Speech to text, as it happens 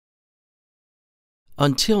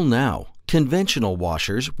Until now, conventional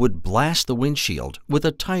washers would blast the windshield with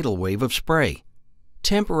a tidal wave of spray,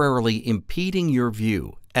 temporarily impeding your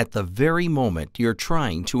view at the very moment you're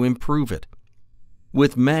trying to improve it.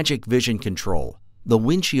 With Magic Vision Control, the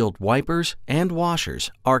windshield wipers and washers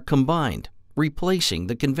are combined, replacing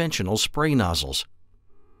the conventional spray nozzles.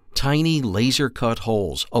 Tiny laser-cut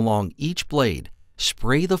holes along each blade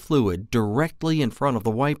spray the fluid directly in front of the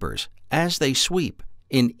wipers as they sweep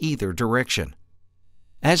in either direction.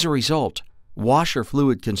 As a result, washer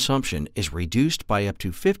fluid consumption is reduced by up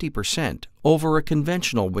to 50% over a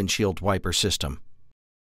conventional windshield wiper system.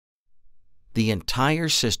 The entire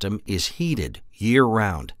system is heated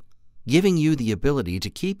year-round, giving you the ability to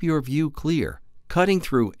keep your view clear, cutting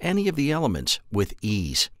through any of the elements with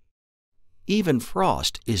ease. Even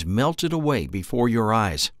frost is melted away before your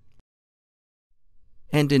eyes.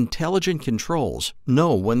 And intelligent controls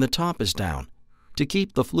know when the top is down to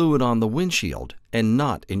keep the fluid on the windshield and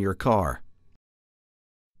not in your car.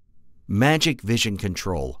 Magic Vision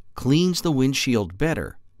Control cleans the windshield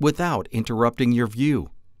better without interrupting your view.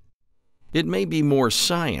 It may be more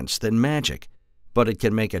science than magic, but it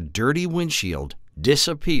can make a dirty windshield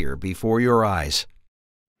disappear before your eyes.